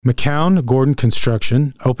McCown Gordon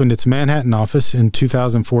Construction opened its Manhattan office in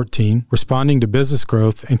 2014, responding to business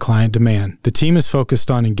growth and client demand. The team is focused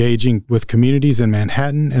on engaging with communities in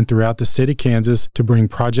Manhattan and throughout the state of Kansas to bring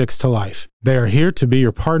projects to life. They are here to be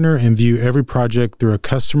your partner and view every project through a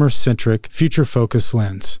customer-centric, future-focused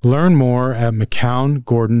lens. Learn more at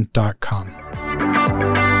McCownGordon.com.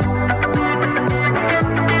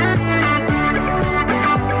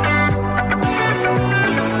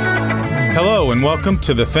 Hello and welcome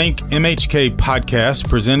to the Think MHK podcast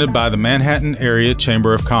presented by the Manhattan Area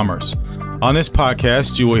Chamber of Commerce. On this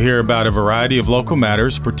podcast, you will hear about a variety of local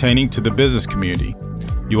matters pertaining to the business community.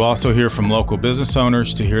 You also hear from local business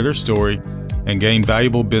owners to hear their story and gain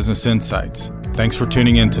valuable business insights. Thanks for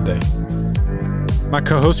tuning in today. My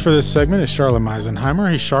co-host for this segment is Charla Meisenheimer.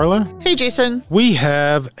 Hey, Charla. Hey, Jason. We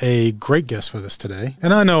have a great guest with us today.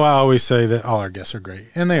 And I know I always say that all our guests are great,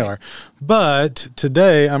 and they are. But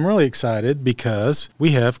today I'm really excited because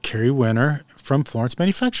we have Carrie Winter from Florence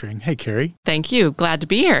Manufacturing. Hey, Carrie. Thank you. Glad to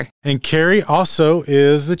be here. And Carrie also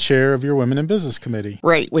is the chair of your Women in Business Committee.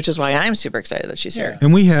 Right, which is why I'm super excited that she's here.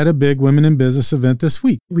 And we had a big Women in Business event this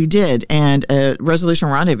week. We did, and a resolution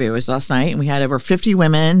rendezvous was last night, and we had over 50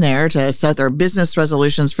 women there to set their business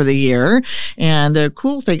resolutions for the year. And the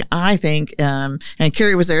cool thing, I think, and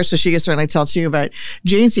Carrie was there, so she can certainly tell too, but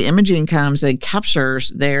JNC Imaging comes and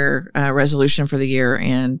captures their resolution for the year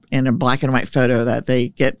in a black and white photo that they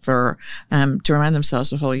get for to remind themselves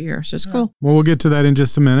the whole year. So it's cool. Well, we'll get to that in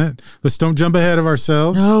just a minute. Let's don't jump ahead of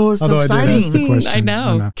ourselves. Oh, it's so exciting. I did ask the question. I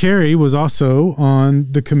know. Carrie was also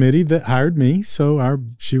on the committee that hired me. So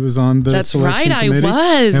she was on the selection committee.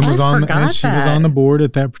 I was. And she was on the board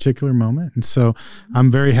at that particular moment. And so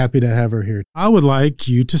I'm very happy to have her here. I would like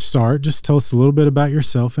you to start. Just tell us a little bit about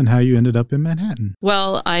yourself and how you ended up in Manhattan.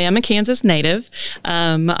 Well, I am a Kansas native.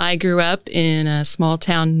 I grew up in a small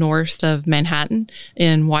town north of Manhattan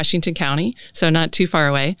in Washington County, so not too far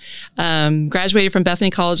away. Graduated from Bethany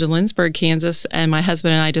College in Lindsborg, Kansas, and my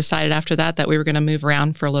husband and I decided after that we were going to move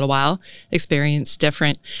around for a little while, experience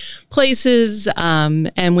different places,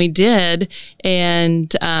 and we did.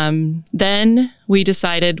 And then we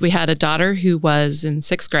decided we had a daughter who was in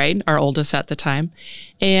 6th grade, our oldest at the time,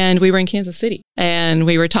 and we were in Kansas City. And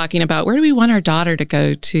we were talking about where do we want our daughter to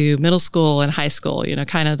go to middle school and high school,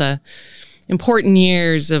 kind of the important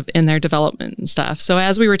years in their development and stuff. So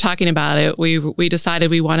as we were talking about it, we decided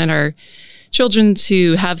we wanted our children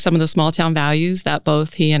to have some of the small town values that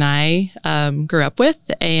both he and I grew up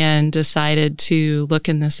with, and decided to look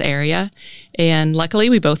in this area. And luckily,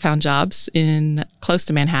 we both found jobs close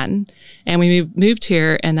to Manhattan, and we moved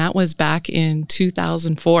here, and that was back in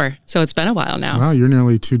 2004. So it's been a while now. Wow, you're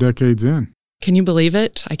nearly 2 decades in. Can you believe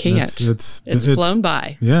it? I can't. It's blown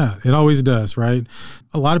by. Yeah, it always does, right?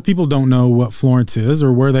 A lot of people don't know what Florence is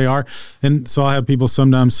or where they are. And so I have people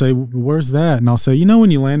sometimes say, where's that? And I'll say,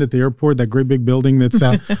 when you land at the airport, that great big building that's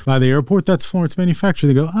out by the airport, that's Florence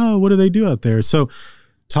Manufacturing. They go, oh, what do they do out there? So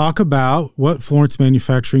talk about what Florence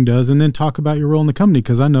Manufacturing does, and then talk about your role in the company,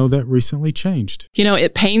 because I know that recently changed.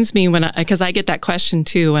 It pains me because I get that question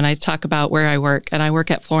too when I talk about where I work, and I work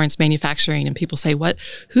at Florence Manufacturing, and people say,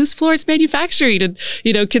 who's Florence Manufacturing? And,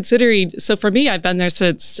 considering, so for me, I've been there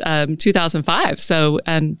since 2005. So,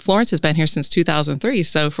 and Florence has been here since 2003.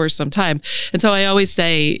 So for some time. And so I always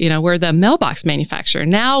say, we're the mailbox manufacturer.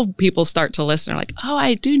 Now people start to listen. They're like, oh,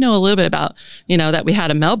 I do know a little bit about, that we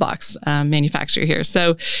had a mailbox manufacturer here.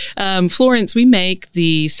 So Florence, we make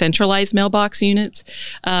the centralized mailbox units,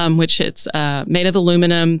 which it's made of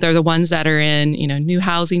aluminum. They're the ones that are in, new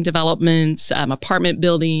housing developments, apartment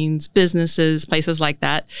buildings, businesses, places like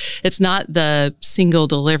that. It's not the single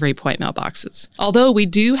delivery point mailboxes. Although we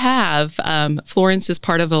do have, Florence is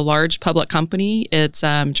part of a large public company. It's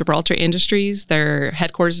Gibraltar Industries. Their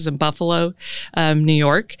headquarters is in Buffalo, New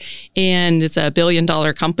York, and it's $1 billion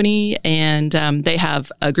company. And they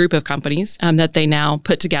have a group of companies that they now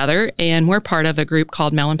put together, and we're part of a group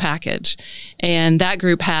called Mail and Package. And that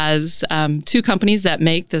group has 2 companies that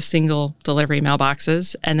make the single delivery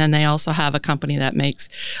mailboxes, and then they also have a company that makes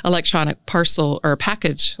electronic parcel or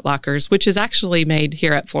package lockers, which is actually made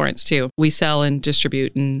here at Florence too. We sell and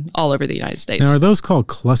distribute all over the United States. Now, are those called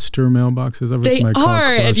cluster mailboxes? They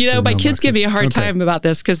are, and my kids give me a hard time about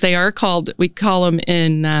this because they are called, we call them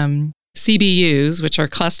in CBUs, which are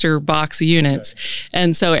cluster box units.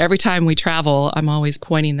 And so every time we travel, I'm always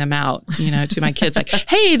pointing them out, to my kids, like,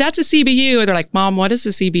 hey, that's a CBU. And they're like, Mom, what is a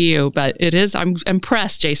CBU? But it is, I'm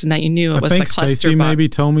impressed, Jason, that you knew it was the cluster box. Stacy maybe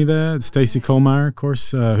told me that. Stacy Kohlmeyer, of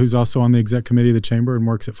course, who's also on the exec committee of the chamber and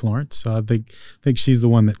works at Florence. So I think she's the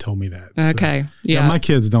one that told me that. Okay. So, yeah. My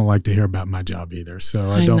kids don't like to hear about my job either.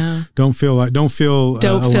 So I don't feel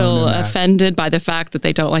offended by the fact that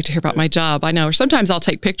they don't like to hear about my job. I know. Or sometimes I'll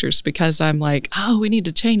take pictures because I'm like, oh, we need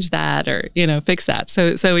to change that or, fix that.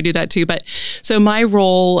 So we do that too. But so my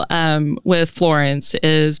role with Florence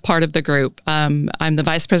is part of the group. I'm the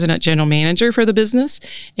vice president general manager for the business.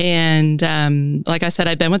 And like I said,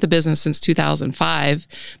 I've been with the business since 2005,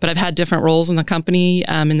 but I've had different roles in the company.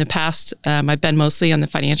 In the past, I've been mostly on the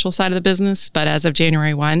financial side of the business, but as of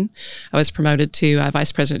January 1, I was promoted to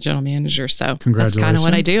vice president general manager. So that's kind of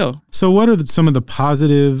what I do. So what are some of the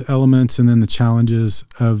positive elements and then the challenges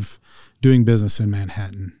of doing business in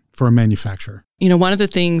Manhattan for a manufacturer? One of the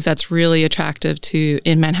things that's really attractive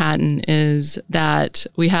in Manhattan is that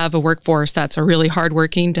we have a workforce that's a really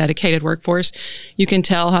hardworking, dedicated workforce. You can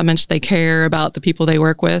tell how much they care about the people they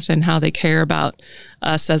work with and how they care about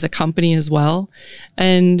us as a company as well.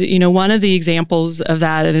 And, one of the examples of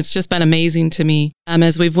that, and it's just been amazing to me,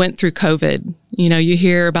 as we've went through COVID, you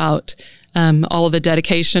hear about all of the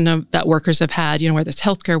dedication that workers have had, whether it's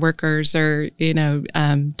healthcare workers or,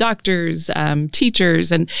 doctors,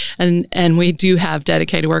 teachers, and we do have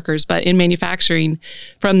dedicated workers. But in manufacturing,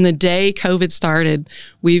 from the day COVID started,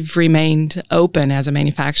 we've remained open as a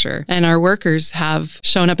manufacturer, and our workers have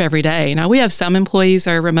shown up every day. Now, we have some employees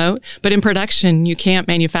are remote, but in production, you can't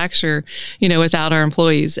manufacture, without our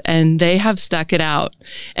employees, and they have stuck it out.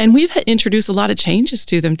 And we've introduced a lot of changes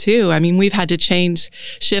to them too. I mean, we've had to change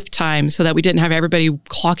shift times so that we didn't have everybody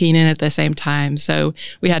clocking in at the same time. So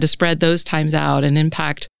we had to spread those times out and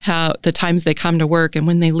impact how the times they come to work and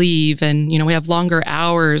when they leave. And, we have longer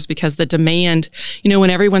hours because the demand, when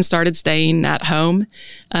everyone started staying at home,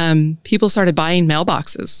 people started buying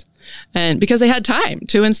mailboxes. And because they had time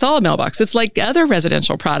to install a mailbox. It's like other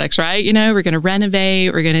residential products, right? We're going to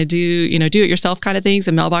renovate, we're going to do, do it yourself kind of things.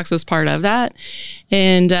 And mailbox was part of that.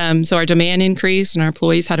 And so our demand increased and our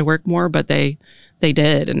employees had to work more, but they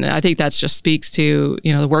did. And I think that just speaks to,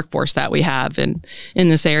 the workforce that we have in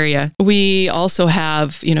this area. We also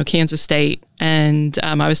have, Kansas State. And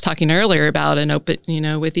I was talking earlier about an open,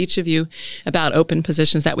 with each of you about open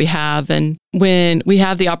positions that we have. And when we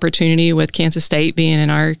have the opportunity with Kansas State being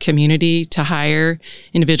in our community to hire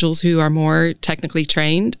individuals who are more technically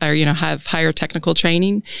trained or, have higher technical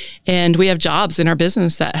training, and we have jobs in our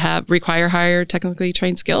business that require higher technically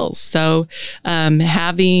trained skills. So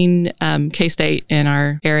having K-State in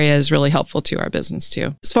our area is really helpful to our business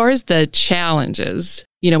too. As far as the challenges,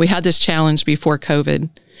 we had this challenge before COVID,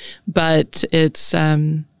 but it's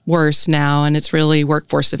worse now, and it's really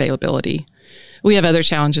workforce availability. We have other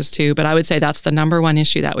challenges too, but I would say that's the number one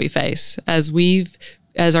issue that we face. As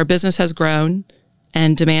our business has grown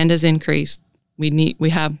and demand has increased, we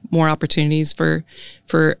have more opportunities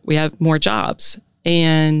we have more jobs,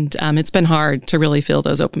 and it's been hard to really fill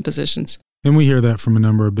those open positions. And we hear that from a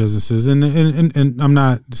number of businesses, and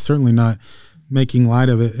I'm certainly not making light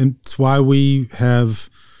of it. And it's why we have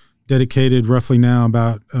dedicated roughly now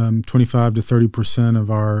about 25 to 30% of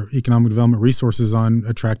our economic development resources on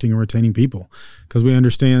attracting and retaining people, because we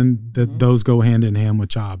understand that those go hand in hand with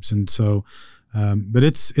jobs. And so, but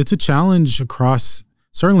it's a challenge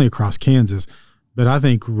certainly across Kansas, but I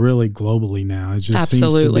think really globally now. It just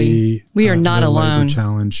seems to be we are not alone.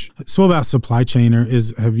 Challenge. So about supply chain,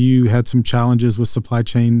 have you had some challenges with supply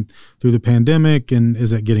chain through the pandemic, and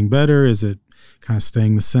is it getting better? Is it kind of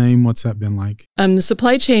staying the same? What's that been like? The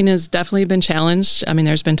supply chain has definitely been challenged. I mean,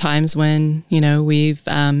 there's been times when, we've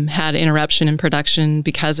had interruption in production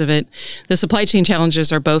because of it. The supply chain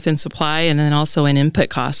challenges are both in supply and then also in input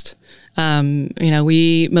cost.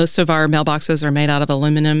 Most of our mailboxes are made out of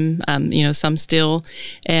aluminum, some steel,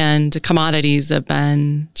 and commodities have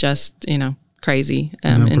been just, crazy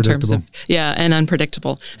in terms of and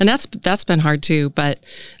unpredictable, and that's been hard too. But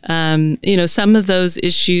some of those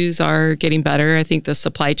issues are getting better. I think the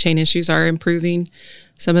supply chain issues are improving.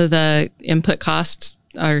 Some of the input costs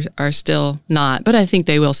are still not, but I think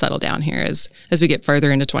they will settle down here as we get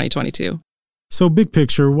further into 2022. So big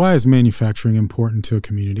picture, why is manufacturing important to a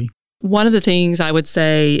community? One of the things I would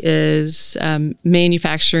say is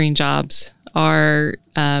manufacturing jobs are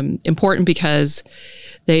important because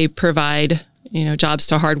they provide jobs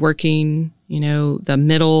to hardworking, the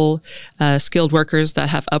middle skilled workers that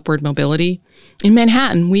have upward mobility. In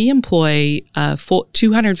Manhattan, we employ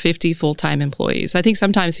 250 full-time employees. I think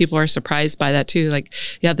sometimes people are surprised by that too. Like,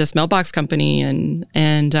 you have this mailbox company, and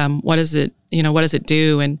what does it, what does it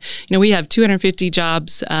do? And, we have 250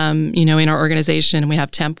 jobs, in our organization, and we have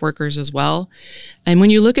temp workers as well. And when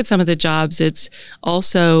you look at some of the jobs, it's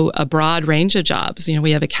also a broad range of jobs.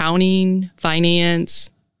 We have accounting, finance,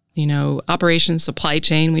 operations, supply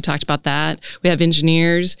chain. We talked about that. We have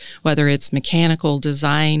engineers, whether it's mechanical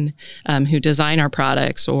design, who design our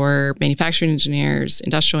products, or manufacturing engineers,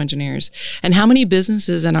 industrial engineers. And how many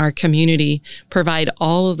businesses in our community provide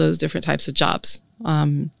all of those different types of jobs,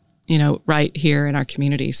 right here in our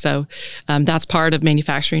community. So that's part of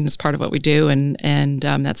manufacturing. It's part of what we do. And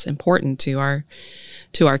that's important to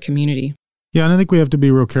our community. Yeah. And I think we have to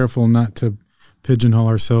be real careful not to pigeonhole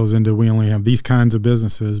ourselves into we only have these kinds of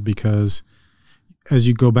businesses, because as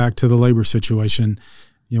you go back to the labor situation,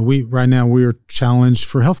 right now we are challenged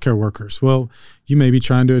for healthcare workers. Well, you may be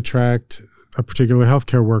trying to attract a particular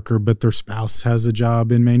healthcare worker, but their spouse has a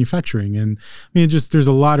job in manufacturing. And there's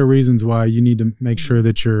a lot of reasons why you need to make sure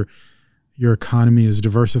that your economy is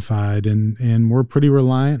diversified, and we're pretty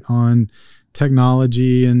reliant on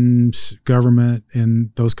technology and government and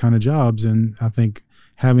those kind of jobs. And I think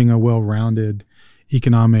having a well-rounded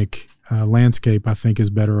economic landscape, I think, is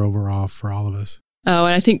better overall for all of us. Oh,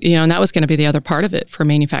 and I think, and that was going to be the other part of it for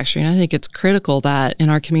manufacturing. I think it's critical that in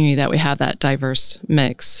our community that we have that diverse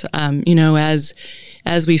mix.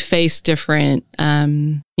 As we face different,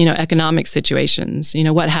 economic situations,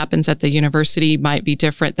 what happens at the university might be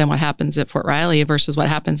different than what happens at Fort Riley versus what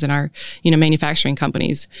happens in our, manufacturing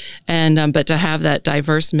companies. And, but to have that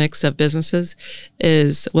diverse mix of businesses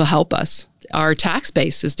will help us. Our tax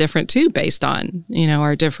base is different too, based on,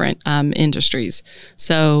 our different industries.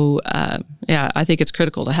 So, I think it's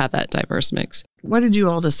critical to have that diverse mix. Why did you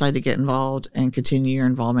all decide to get involved and continue your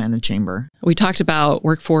involvement in the chamber? We talked about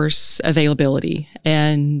workforce availability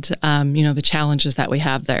and, the challenges that we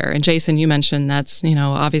have there. And Jason, you mentioned that's,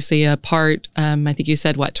 obviously a part, I think you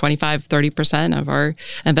said, 25-30% of our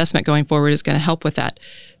investment going forward is going to help with that.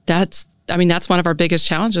 That's one of our biggest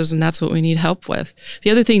challenges, and that's what we need help with.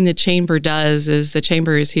 The other thing the chamber does is the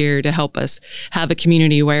chamber is here to help us have a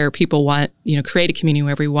community where people want, create a community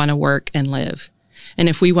where we want to work and live. And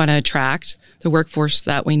if we want to attract the workforce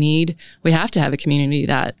that we need, we have to have a community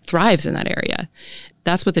that thrives in that area.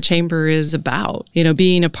 That's what the chamber is about.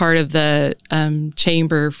 Being a part of the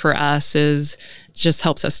chamber for us just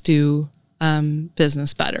helps us do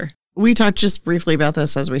business better. We talked just briefly about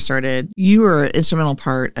this as we started. You were an instrumental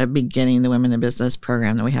part of beginning the Women in Business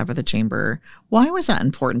program that we have at the chamber. Why was that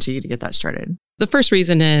important to you to get that started? The first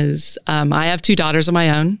reason is I have 2 daughters of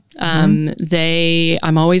my own.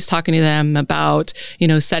 I'm always talking to them about,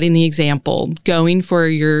 setting the example, going for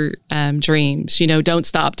your dreams, don't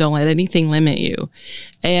stop, don't let anything limit you.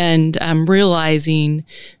 And realizing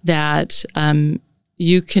that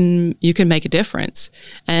you can make a difference.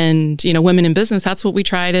 And, Women in Business, that's what we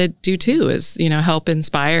try to do too, is, help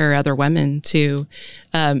inspire other women to,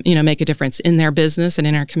 make a difference in their business and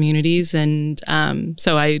in our communities. And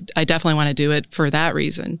so I definitely want to do it for that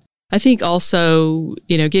reason. I think also,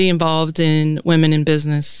 getting involved in Women in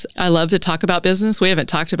Business, I love to talk about business. We haven't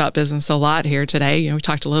talked about business a lot here today. We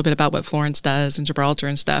talked a little bit about what Florence does in Gibraltar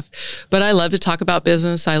and stuff, but I love to talk about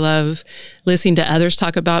business. I love listening to others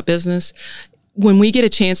talk about business. When we get a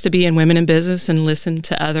chance to be in Women in Business and listen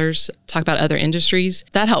to others talk about other industries,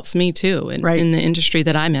 that helps me too in the industry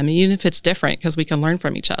that I'm in, even if it's different, because we can learn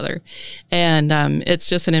from each other. And it's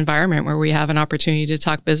just an environment where we have an opportunity to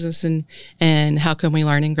talk business and how can we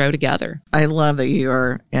learn and grow together. I love that you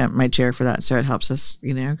are my chair for that, so it helps us,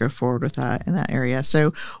 go forward with that in that area.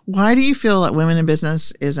 So why do you feel that Women in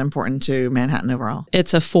Business is important to Manhattan overall?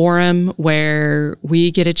 It's a forum where we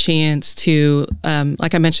get a chance to,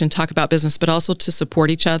 like I mentioned, talk about business, but also to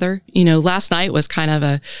support each other. Last night was kind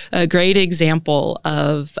of a great example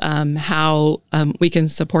of how we can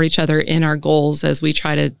support each other in our goals as we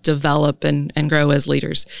try to develop and grow as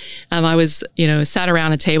leaders. I was, sat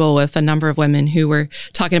around a table with a number of women who were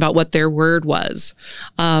talking about what their word was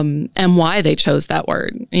and why they chose that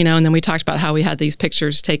word, and then we talked about how we had these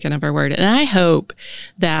pictures taken of our word. And I hope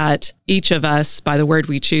that each of us, by the word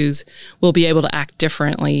we choose, will be able to act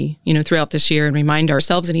differently, throughout this year and remind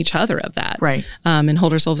ourselves and each other of that. Right. And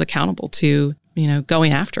hold ourselves accountable to,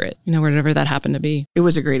 going after it, whatever that happened to be. It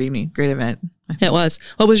was a great evening, great event. It was.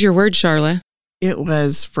 What was your word, Charla? It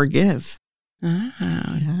was forgive. Oh,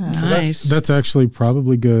 yeah. Nice. That's actually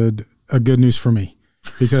probably good news for me.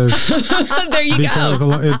 because there you go.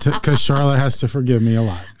 Because Charlotte has to forgive me a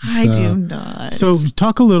lot. I do not. So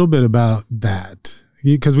talk a little bit about that,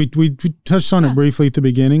 because we touched on it briefly at the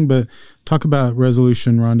beginning, but talk about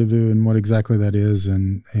Resolution Rendezvous and what exactly that is,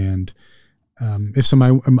 and if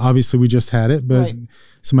somebody, obviously we just had it, but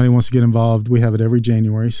somebody wants to get involved, we have it every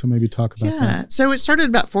January. So maybe talk about that. So it started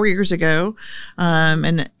about 4 years ago.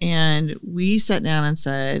 And we sat down and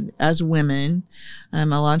said, as women, a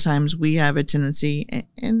lot of times we have a tendency,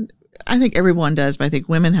 and I think everyone does, but I think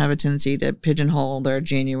women have a tendency to pigeonhole their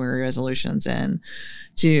January resolutions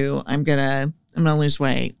into, I'm going to lose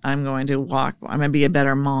weight. I'm going to walk. I'm going to be a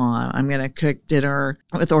better mom. I'm going to cook dinner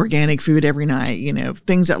with organic food every night.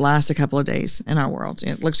 Things that last a couple of days in our world.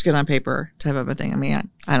 It looks good on paper type of a thing. I mean,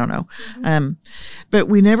 I don't know. Mm-hmm. But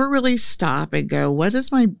we never really stop and go,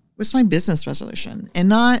 what's my business resolution? And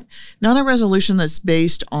not a resolution that's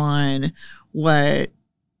based on what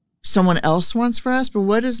someone else wants for us, but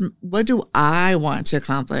what do I want to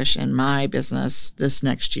accomplish in my business this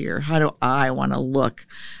next year? How do I want to look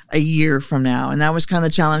a year from now? And that was kind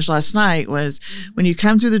of the challenge last night, was when you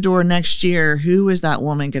come through the door next year, who is that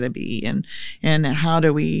woman going to be? And how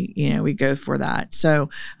do we go for that?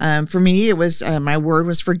 So, for me, it was, my word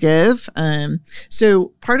was forgive.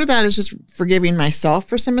 So part of that is just forgiving myself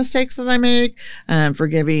for some mistakes that I make,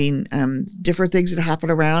 forgiving, different things that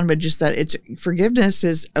happen around, but just that forgiveness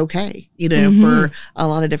is okay, for a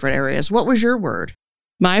lot of different areas. What was your word?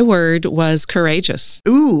 My word was courageous.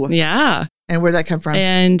 Ooh. Yeah. And where'd that come from?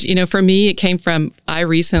 And, for me, it came from, I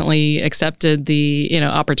recently accepted the,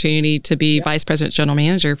 opportunity to be Vice President General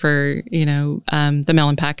Manager for, the Mail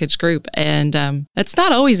and Package Group. And it's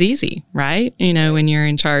not always easy, right? When you're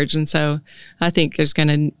in charge. And so I think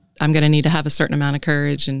I'm going to need to have a certain amount of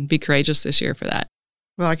courage and be courageous this year for that.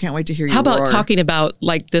 Well, I can't wait to hear you. How about talking about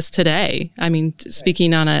like this today? I mean,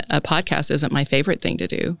 speaking on a podcast isn't my favorite thing to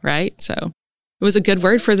do, right? So it was a good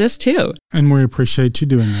word for this too. And we appreciate you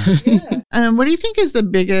doing that. What do you think is the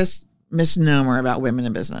biggest misnomer about women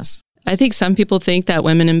in business? I think some people think that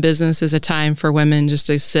women in business is a time for women just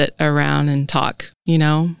to sit around and talk,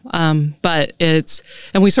 but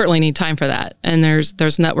and we certainly need time for that. And there's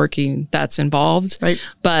networking that's involved. Right.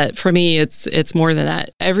 But for me, it's more than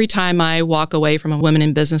that. Every time I walk away from a women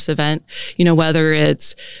in business event, whether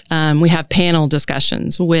it's, we have panel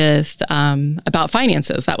discussions with, about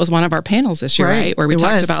finances. That was one of our panels this year, right? Where we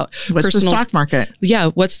talked about what's the stock market? Yeah.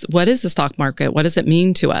 What is the stock market? What does it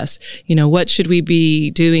mean to us? What should we be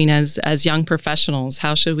doing as young professionals?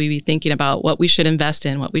 How should we be thinking about what we should invest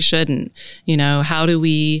in, what we shouldn't? How do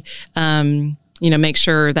we, make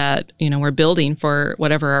sure that, we're building for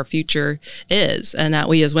whatever our future is, and that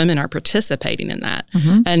we as women are participating in that.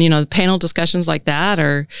 Mm-hmm. And, the panel discussions like that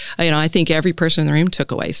are, I think every person in the room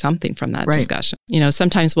took away something from that discussion.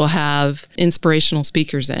 Sometimes we'll have inspirational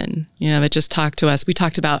speakers in, that just talk to us. We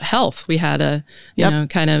talked about health. We had a,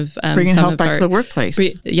 kind of bringing health back to the workplace.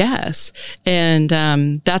 Yes. And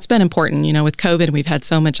that's been important. With COVID, we've had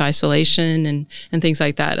so much isolation and things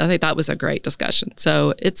like that. I think that was a great discussion.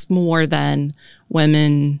 So it's more than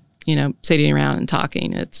women, sitting around and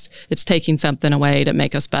talking. It's taking something away to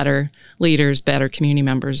make us better leaders, better community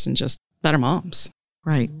members, and just better moms.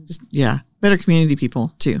 Right. Better community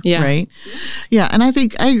people too. Yeah. Right. Yeah. And I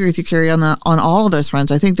think I agree with you, Carrie, on all of those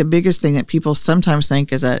fronts. I think the biggest thing that people sometimes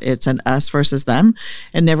think is that it's an us versus them.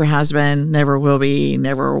 It never has been, never will be,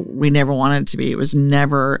 we never wanted it to be. It was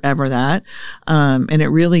never, ever that. And it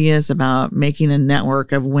really is about making a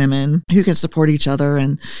network of women who can support each other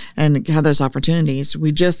and have those opportunities.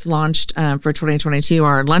 We just launched, for 2022,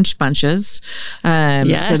 our lunch bunches.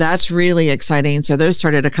 Yes. So that's really exciting. So those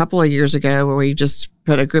started a couple of years ago, where we just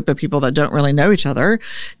put a group of people that don't really know each other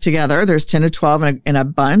together. There's 10 to 12 in a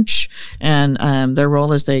bunch. And their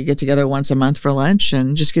role is they get together once a month for lunch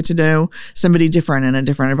and just get to know somebody different in a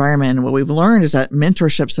different environment. And what we've learned is that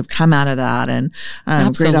mentorships have come out of that, and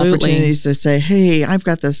great opportunities to say, hey, I've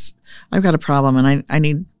got a problem and I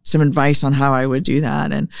need some advice on how I would do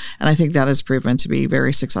that. And I think that has proven to be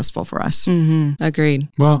very successful for us. Mm-hmm. Agreed.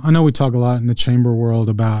 Well, I know we talk a lot in the chamber world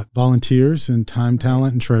about volunteers and time,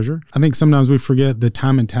 talent, and treasure. I think sometimes we forget that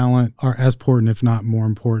time and talent are as important, if not more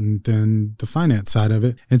important, than the finance side of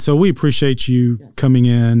it. And so we appreciate you coming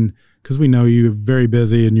in, because we know you're very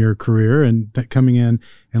busy in your career, and coming in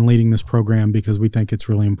and leading this program, because we think it's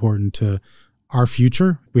really important to our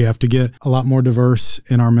future. We have to get a lot more diverse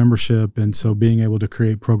in our membership. And so being able to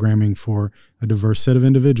create programming for a diverse set of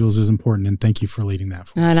individuals is important. And thank you for leading that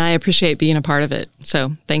for us. And I appreciate being a part of it.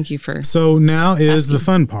 So thank you for. So now is the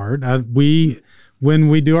fun part. When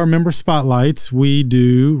we do our member spotlights, we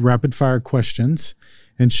do rapid fire questions.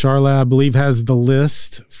 And Charla, I believe, has the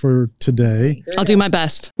list for today. I'll do my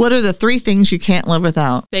best. What are the 3 things you can't live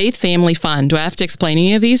without? Faith, family, fun. Do I have to explain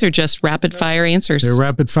any of these or just rapid fire answers? They're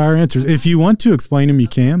rapid fire answers. If you want to explain them, you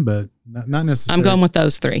can, but not necessarily. I'm going with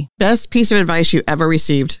those 3. Best piece of advice you ever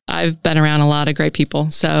received? I've been around a lot of great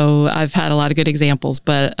people, so I've had a lot of good examples,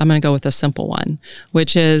 but I'm going to go with a simple one,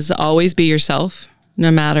 which is always be yourself,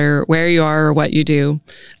 no matter where you are or what you do.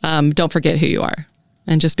 Don't forget who you are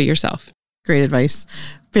and just be yourself. Great advice.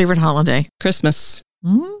 Favorite holiday? Christmas.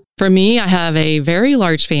 Mm-hmm. For me, I have a very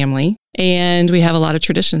large family and we have a lot of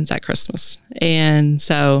traditions at Christmas. And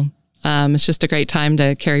so it's just a great time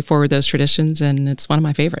to carry forward those traditions, and it's one of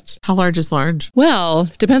my favorites. How large is large? Well,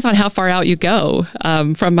 depends on how far out you go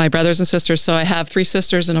from my brothers and sisters. So I have 3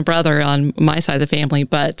 sisters and a brother on my side of the family,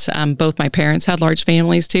 but both my parents had large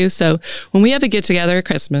families too. So when we have a get together at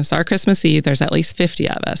Christmas, our Christmas Eve, there's at least 50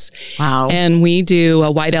 of us. Wow. And we do a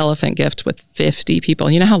white elephant gift with 50 people.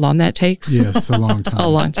 You know how long that takes? Yes, a long time. A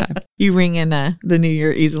long time. You ring in the new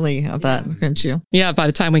year easily at that, couldn't you? Yeah, by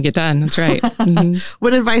the time we get done. That's right. Mm-hmm.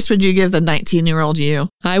 What advice would you give the 19-year-old you?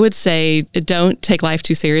 I would say don't take life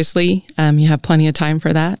too seriously. You have plenty of time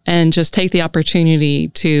for that. And just take the opportunity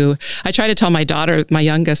to, I try to tell my daughter, my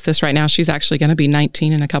youngest, this right now. She's actually going to be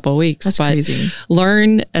 19 in a couple of weeks. That's crazy.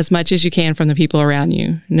 Learn as much as you can from the people around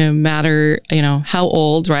you, no matter, how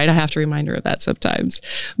old, right? I have to remind her of that sometimes.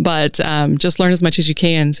 But just learn as much as you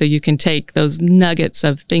can so you can take those nuggets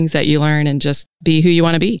of things that you learn and just be who you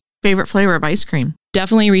want to be. Favorite flavor of ice cream?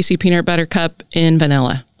 Definitely Reese's Peanut Butter Cup in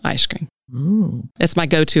vanilla ice cream. Ooh. It's my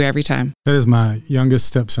go-to every time. That is my youngest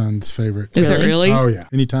stepson's favorite. Is it really? Oh, yeah.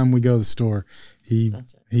 Anytime we go to the store, he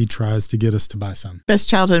tries to get us to buy some. Best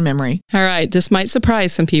childhood memory? All right. This might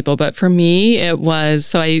surprise some people, but for me, it was,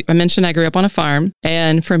 so I mentioned I grew up on a farm,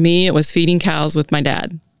 and for me, it was feeding cows with my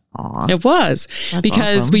dad. Aww. It was. That's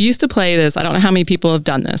because awesome. we used to play this. I don't know how many people have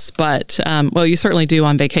done this, but well, you certainly do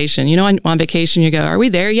on vacation. On vacation, you go, are we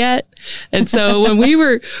there yet? And so when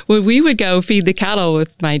we would go feed the cattle with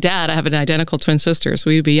my dad, I have an identical twin sister, so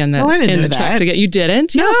we'd be in the truck to get. You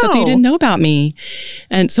didn't? No. Yeah, so you didn't know about me.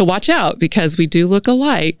 And so watch out because we do look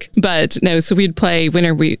alike. But no, so we'd play, when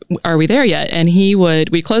are we there yet? And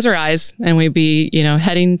we'd close our eyes and we'd be,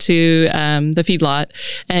 heading to the feedlot,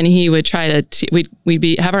 and he would try to,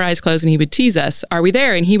 we'd have our eyes closed and he would tease us, are we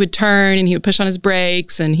there? And he would turn and he would push on his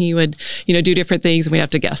brakes and he would, do different things, and we'd have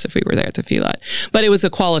to guess if we were there at the feedlot. But it was a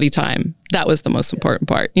quality time. That was the most important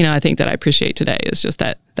part. I think that I appreciate today is just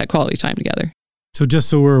that quality time together. So just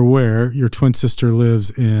so we're aware, your twin sister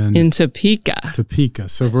lives in Topeka. Topeka.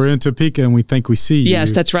 So if we're in Topeka and we think we see you.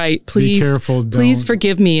 Yes, that's right. Please, be careful. Please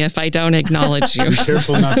forgive me if I don't acknowledge you. Be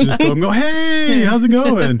careful not to just go and go, hey, how's it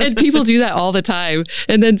going? And people do that all the time.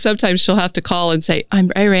 And then sometimes she'll have to call and say,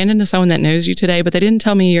 I ran into someone that knows you today, but they didn't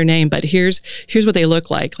tell me your name, but here's what they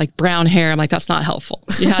look like brown hair. I'm like, that's not helpful.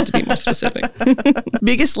 You have to be more specific.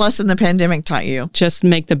 Biggest lesson the pandemic taught you? Just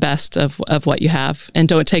make the best of what you have and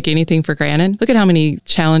don't take anything for granted. Look at how many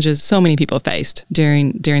challenges so many people faced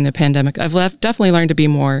during the pandemic. I've definitely learned to be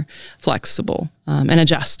more flexible and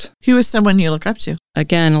adjust. Who is someone you look up to?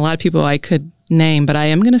 Again, a lot of people I could name, but I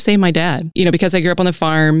am going to say my dad. Because I grew up on the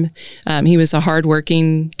farm. He was a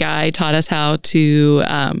hardworking guy, taught us how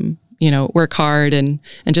to work hard and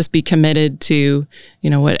just be committed to,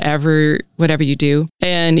 whatever you do.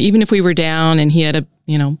 And even if we were down and he had a,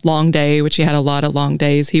 long day, which he had a lot of long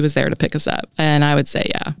days, he was there to pick us up. And I would say,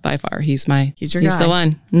 yeah, by far, he's your guy. The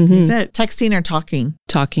one. Mm-hmm. He's it. Texting or talking?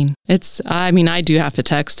 Talking. I do have to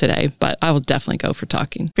text today, but I will definitely go for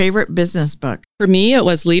talking. Favorite business book? For me, it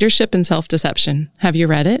was Leadership and Self-Deception. Have you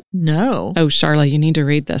read it? No. Oh, Charla, you need to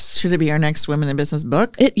read this. Should it be our next Women in Business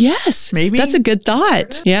book? Yes. Maybe. That's a good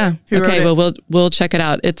thought. Yeah. Okay. Well, we'll check it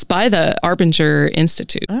out. It's by the Arbinger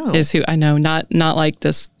Institute. Oh. Is who I know, not like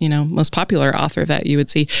this, most popular author that you would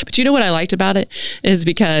see. But what I liked about it is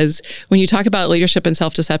because when you talk about leadership and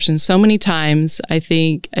self-deception, so many times I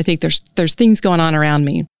think there's things going on around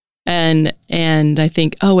me. And I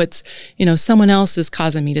think, it's, someone else is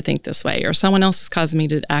causing me to think this way, or someone else is causing me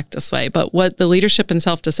to act this way. But what the leadership and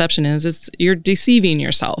self-deception is you're deceiving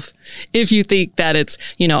yourself if you think that it's,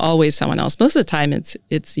 always someone else. Most of the time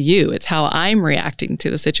it's you. It's how I'm reacting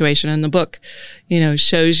to the situation. And the book,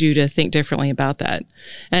 shows you to think differently about that.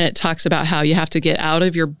 And it talks about how you have to get out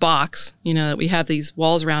of your box, that we have these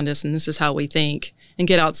walls around us and this is how we think, and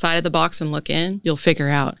get outside of the box and look in. You'll figure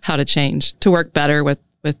out how to change to work better with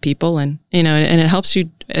people, and and it helps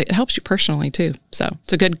you personally too. So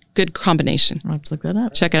it's a good combination. I'll have to look that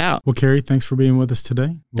up. Check it out. Well, Carrie, thanks for being with us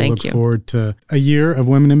today. Thank you. Look forward to a year of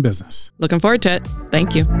Women in Business. Looking forward to it.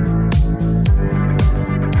 Thank you.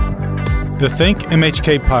 The Think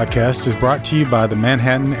MHK podcast is brought to you by the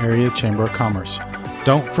Manhattan Area Chamber of Commerce.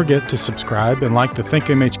 Don't forget to subscribe and like the Think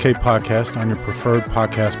MHK podcast on your preferred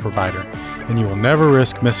podcast provider, and you will never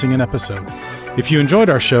risk missing an episode. If you enjoyed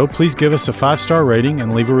our show, please give us a 5-star rating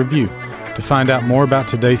and leave a review. To find out more about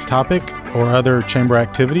today's topic or other chamber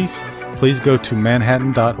activities, please go to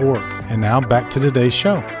manhattan.org. And now back to today's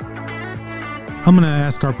show. I'm going to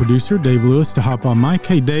ask our producer, Dave Lewis, to hop on mic.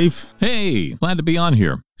 Hey, Dave. Hey, glad to be on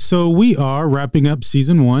here. So we are wrapping up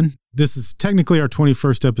season 1. This is technically our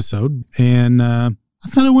 21st episode, and I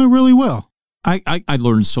thought it went really well. I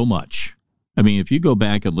learned so much. I mean, if you go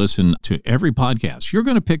back and listen to every podcast, you're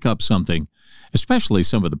going to pick up something, especially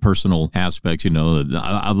some of the personal aspects. You know,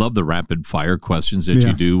 I love the rapid fire questions that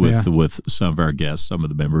you do with some of our guests, some of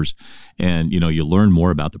the members. And, you know, you learn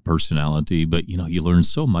more about the personality, but, you know, you learn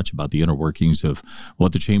so much about the inner workings of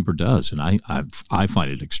what the chamber does. And I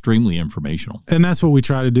find it extremely informational. And that's what we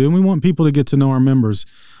try to do. And we want people to get to know our members.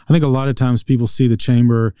 I think a lot of times people see the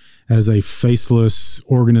chamber as a faceless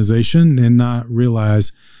organization and not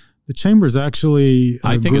realize the chamber is actually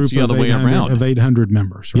I think it's the other way around. Of 800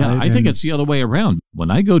 members, right? Yeah, I think it's the other way around. When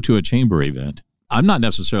I go to a chamber event, I'm not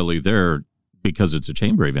necessarily there because it's a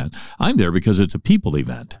chamber event. I'm there because it's a people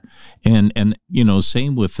event. And you know,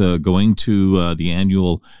 same with going to the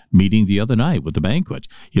annual meeting the other night with the banquet.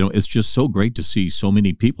 You know, it's just so great to see so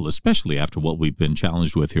many people, especially after what we've been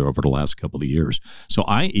challenged with here over the last couple of years. So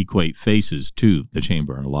I equate faces to the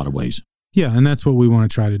chamber in a lot of ways. Yeah, and that's what we want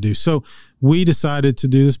to try to do. So we decided to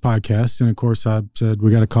do this podcast, and of course I said we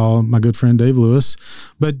got to call my good friend Dave Lewis.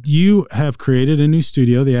 But you have created a new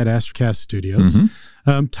studio, the Ad Astrocast Studios.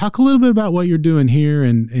 Mm-hmm. Talk a little bit about what you're doing here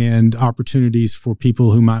and opportunities for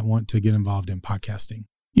people who might want to get involved in podcasting.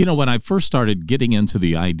 You know, when I first started getting into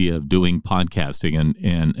the idea of doing podcasting,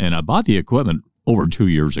 and I bought the equipment over 2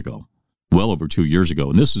 years ago. Well over 2 years ago,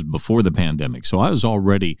 and this is before the pandemic. So I was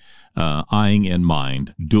already eyeing in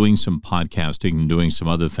mind doing some podcasting and doing some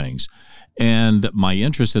other things. And my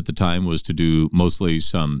interest at the time was to do mostly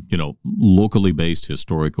some, you know, locally based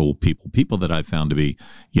historical people that I found to be,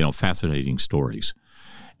 you know, fascinating stories.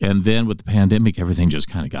 And then with the pandemic, everything just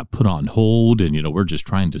kind of got put on hold, and, you know, we're just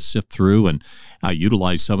trying to sift through, and I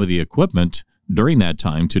utilized some of the equipment during that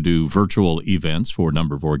time to do virtual events for a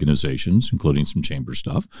number of organizations, including some chamber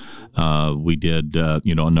stuff. We did,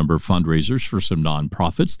 you know, a number of fundraisers for some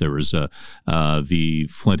nonprofits. There was the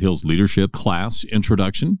Flint Hills Leadership Class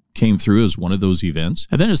introduction came through as one of those events.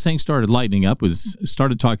 And then as things started lightening up,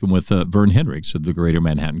 started talking with Vern Hendricks of the Greater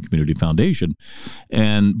Manhattan Community Foundation.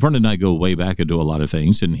 And Vern and I go way back and do a lot of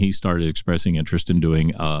things, and he started expressing interest in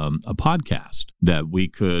doing a podcast that we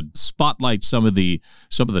could spotlight some of the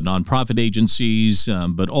nonprofit agencies,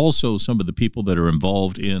 but also some of the people that are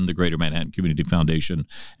involved in the Greater Manhattan Community Foundation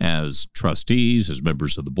as trustees, as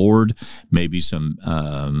members of the board, maybe some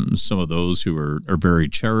of those who are very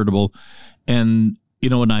charitable. And you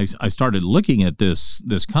know, and I started looking at this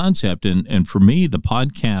concept, and for me, the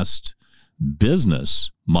podcast business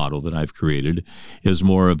model that I've created is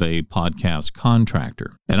more of a podcast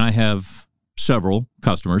contractor. And I have several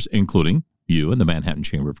customers, including you and the Manhattan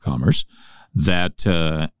Chamber of Commerce, that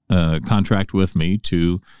contract with me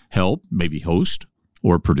to help maybe host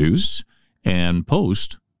or produce and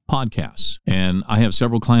post podcasts. And I have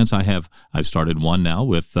several clients. I started one now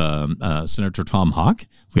with Senator Tom Hawk.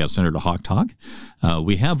 We have Senator Hawk Talk.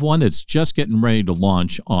 We have one that's just getting ready to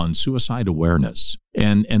launch on suicide awareness.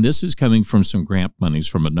 And this is coming from some grant monies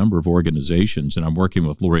from a number of organizations. And I'm working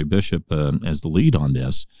with Lori Bishop as the lead on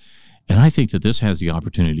this. And I think that this has the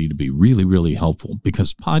opportunity to be really, really helpful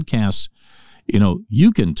because podcasts, you know,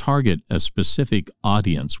 you can target a specific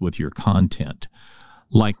audience with your content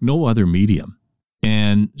like no other medium,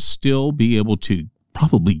 and still be able to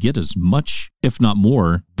probably get as much, if not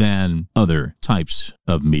more, than other types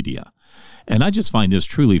of media. And I just find this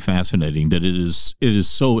truly fascinating that it is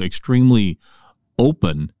so extremely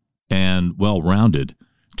open and well-rounded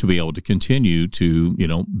to be able to continue to, you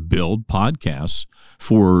know, build podcasts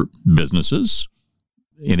for businesses,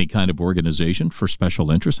 any kind of organization, for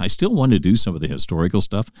special interests. I still want to do some of the historical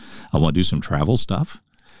stuff. I want to do some travel stuff.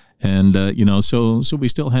 And, you know, so we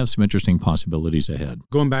still have some interesting possibilities ahead.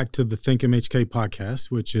 Going back to the Think MHK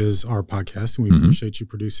podcast, which is our podcast, and we appreciate you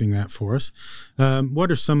producing that for us.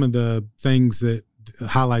 What are some of the things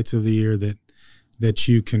highlights of the year that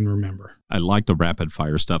you can remember? I like the rapid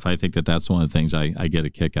fire stuff. I think that's one of the things I get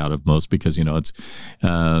a kick out of most because, you know, it's,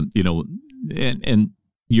 you know, and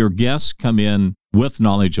your guests come in with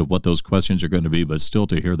knowledge of what those questions are going to be, but still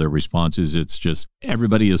to hear their responses, it's just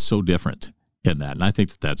everybody is so different. in that. And I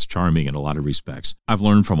think that that's charming in a lot of respects. I've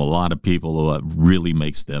learned from a lot of people what really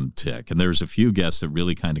makes them tick. And there's a few guests that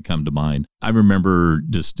really kind of come to mind. I remember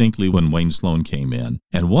distinctly when Wayne Sloan came in.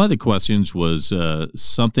 And one of the questions was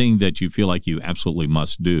something that you feel like you absolutely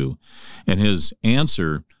must do. And his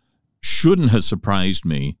answer shouldn't have surprised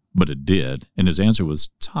me, but it did. And his answer was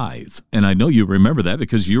tithe. And I know you remember that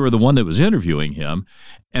because you were the one that was interviewing him.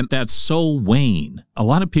 And that's so Wayne. A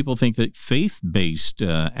lot of people think that faith-based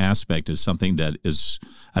aspect is something that is,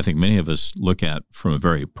 I think many of us look at from a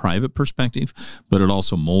very private perspective, but it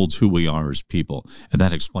also molds who we are as people. And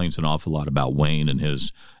that explains an awful lot about Wayne and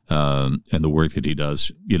his and the work that he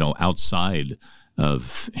does, outside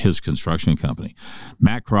of his construction company.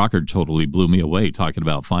 Matt Crocker totally blew me away talking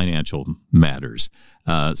about financial matters.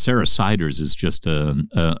 Sarah Siders is just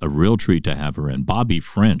a real treat to have her in. Bobby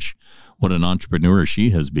French, what an entrepreneur she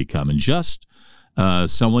has become, and just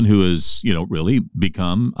someone who has, really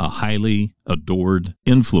become a highly adored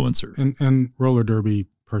influencer. And roller derby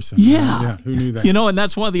person. Yeah. Who knew that? And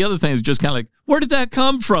that's one of the other things, just kind of like, where did that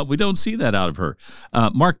come from? We don't see that out of her.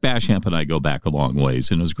 Mark Bashamp and I go back a long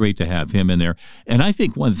ways, and it was great to have him in there. And I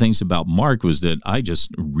think one of the things about Mark was that I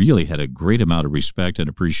just really had a great amount of respect and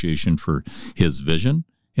appreciation for his vision,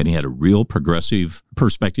 and he had a real progressive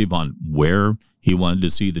perspective on where he wanted to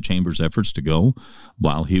see the chamber's efforts to go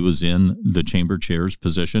while he was in the chamber chair's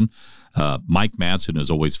position. Mike Madsen is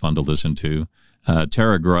always fun to listen to.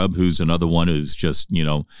 Tara Grubb, who's another one who's just,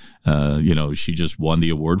 she just won the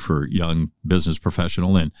award for young business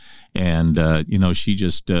professional. And she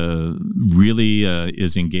just really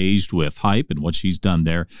is engaged with Hype and what she's done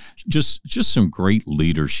there. Just some great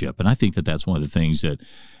leadership. And I think that that's one of the things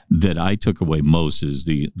that I took away most is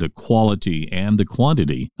the quality and the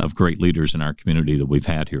quantity of great leaders in our community that we've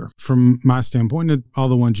had here. From my standpoint, all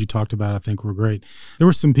the ones you talked about, I think were great. There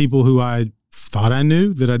were some people who I thought I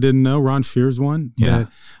knew that I didn't know. Ron Fear's one that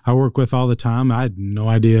I work with all the time. I had no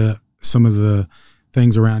idea some of the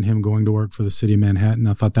things around him going to work for the city of Manhattan.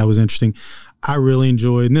 I thought that was interesting. I really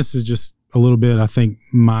enjoyed, and this is just a little bit, I think,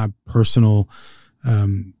 my personal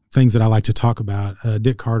things that I like to talk about.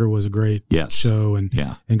 Dick Carter was a great show and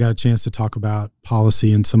got a chance to talk about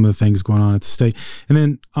policy and some of the things going on at the state. And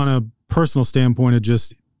then on a personal standpoint of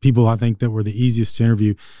just people I think that were the easiest to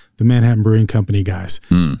interview, the Manhattan Brewing Company guys.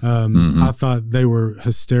 I thought they were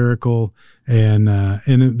hysterical, and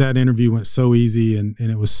that interview went so easy, and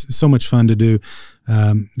it was so much fun to do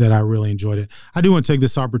that I really enjoyed it. I do want to take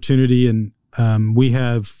this opportunity, and we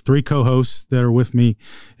have 3 co-hosts that are with me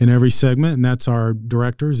in every segment, and that's our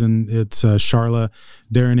directors, and it's Charla,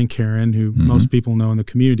 Darren, and Karen, who most people know in the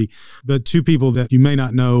community. But 2 people that you may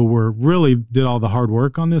not know really did all the hard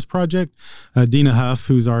work on this project. Dina Huff,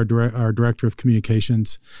 who's our director of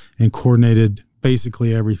communications and coordinated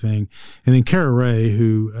basically everything. And then Kara Ray,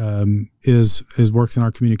 who works in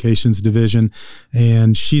our communications division,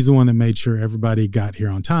 and she's the one that made sure everybody got here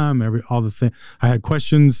on time. I had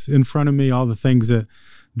questions in front of me, all the things that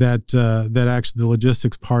actually the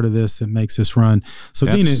logistics part of this that makes this run. So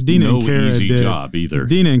that's Dina no and Kara easy job either.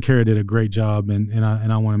 Dina and Kara did a great job, and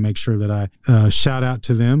I want to make sure that I shout out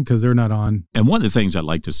to them because they're not on. And one of the things I'd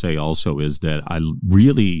like to say also is that I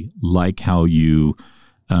really like how you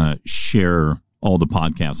share all the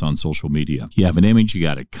podcasts on social media. You have an image, you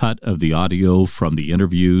got a cut of the audio from the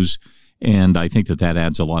interviews, and I think that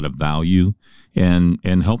adds a lot of value and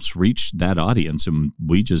helps reach that audience. And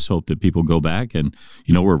we just hope that people go back and,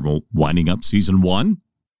 we're winding up season 1.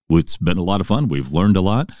 It's been a lot of fun. We've learned a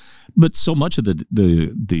lot, but so much of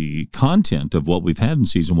the content of what we've had in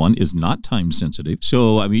season 1 is not time sensitive.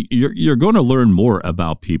 So, I mean, you're going to learn more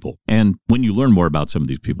about people. And when you learn more about some of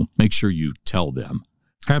these people, make sure you tell them.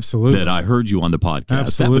 Absolutely. That I heard you on the podcast.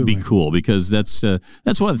 Absolutely. That would be cool because that's one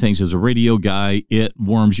of the things as a radio guy, it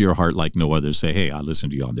warms your heart like no other. Say, hey, I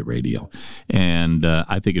listened to you on the radio. And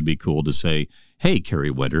I think it'd be cool to say, hey,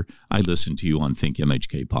 Kerry Winter, I listened to you on Think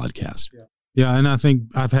MHK podcast. Yeah, and I think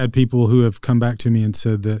I've had people who have come back to me and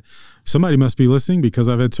said that somebody must be listening because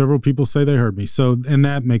I've had several people say they heard me. So, and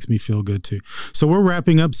that makes me feel good too. So we're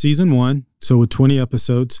wrapping up season 1. So with 20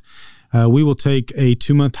 episodes, we will take a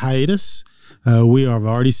 2-month hiatus. We have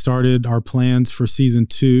already started our plans for season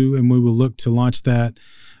 2, and we will look to launch that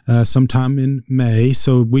sometime in May.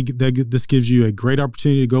 So this gives you a great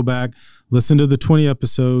opportunity to go back, listen to the 20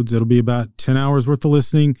 episodes. It'll be about 10 hours worth of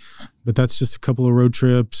listening, but that's just a couple of road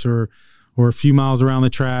trips or a few miles around the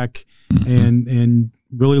track, and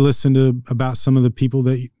really listen to about some of the people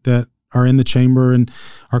that are in the chamber and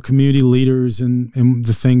our community leaders and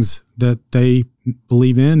the things that they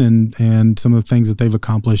believe in and some of the things that they've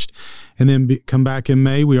accomplished. And then come back in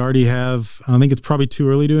May. We already have, I think it's probably too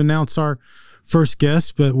early to announce our first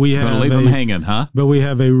guest, but we have leave them hanging, huh? But we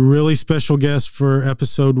have a really special guest for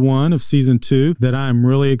episode 1 of season 2 that I'm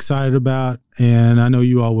really excited about, and I know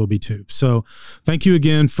you all will be too. So thank you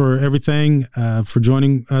again for everything, for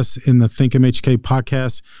joining us in the Think MHK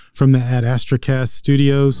podcast from the Ad Astracast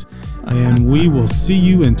studios, and we will see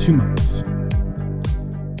you in 2 months.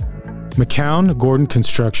 McCown Gordon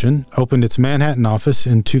Construction opened its Manhattan office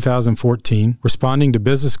in 2014, responding to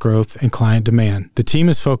business growth and client demand. The team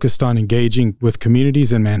is focused on engaging with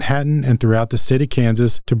communities in Manhattan and throughout the state of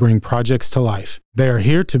Kansas to bring projects to life. They are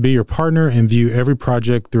here to be your partner and view every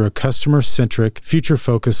project through a customer-centric,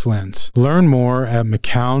 future-focused lens. Learn more at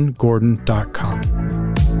McCownGordon.com.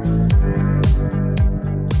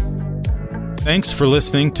 Thanks for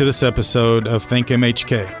listening to this episode of Think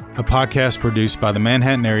MHK, a podcast produced by the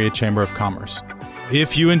Manhattan Area Chamber of Commerce.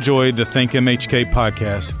 If you enjoyed the Think MHK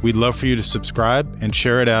podcast, we'd love for you to subscribe and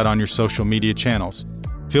share it out on your social media channels.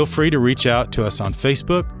 Feel free to reach out to us on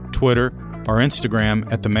Facebook, Twitter, or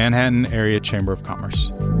Instagram at the Manhattan Area Chamber of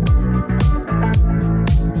Commerce.